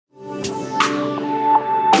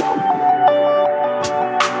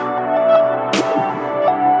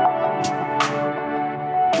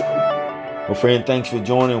Well, friend, thanks for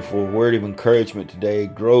joining for a word of encouragement today.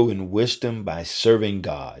 Grow in wisdom by serving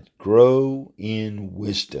God. Grow in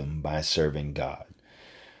wisdom by serving God.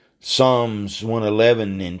 Psalms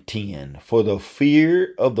 111 and 10. For the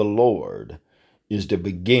fear of the Lord is the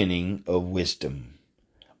beginning of wisdom.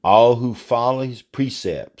 All who follow his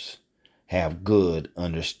precepts have good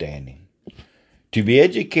understanding. To be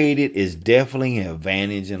educated is definitely an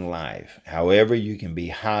advantage in life. However, you can be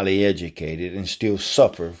highly educated and still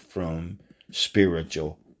suffer from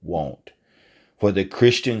spiritual want. For the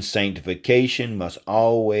Christian, sanctification must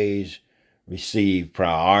always receive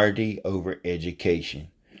priority over education.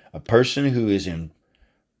 A person who is in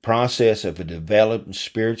process of development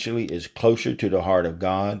spiritually is closer to the heart of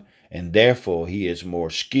God, and therefore he is more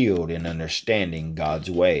skilled in understanding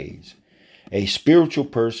God's ways. A spiritual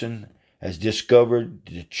person has discovered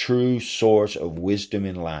the true source of wisdom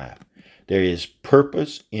in life. There is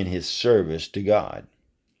purpose in his service to God.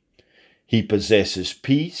 He possesses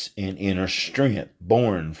peace and inner strength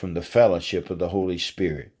born from the fellowship of the Holy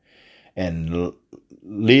Spirit and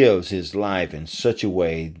lives his life in such a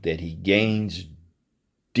way that he gains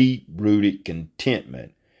deep-rooted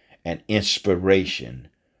contentment and inspiration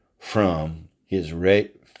from his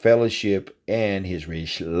fellowship and his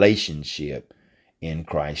relationship in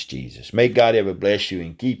Christ Jesus. May God ever bless you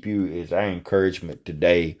and keep you is our encouragement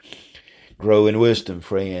today. Grow in wisdom,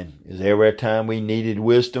 friend. Is there ever a time we needed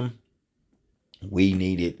wisdom? We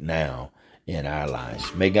need it now in our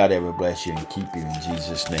lives. May God ever bless you and keep you. In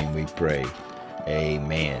Jesus' name we pray.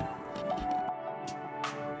 Amen.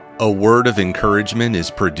 A Word of Encouragement is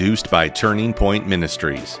produced by Turning Point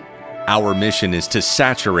Ministries. Our mission is to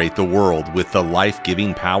saturate the world with the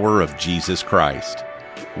life-giving power of Jesus Christ.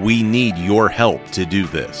 We need your help to do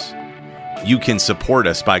this. You can support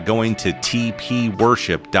us by going to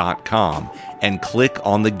tpworship.com and click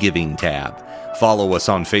on the Giving tab. Follow us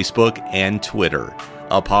on Facebook and Twitter.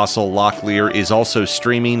 Apostle Locklear is also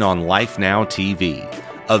streaming on Life Now TV.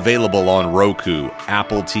 Available on Roku,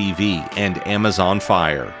 Apple TV, and Amazon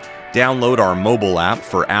Fire. Download our mobile app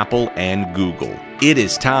for Apple and Google. It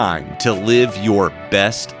is time to live your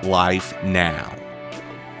best life now.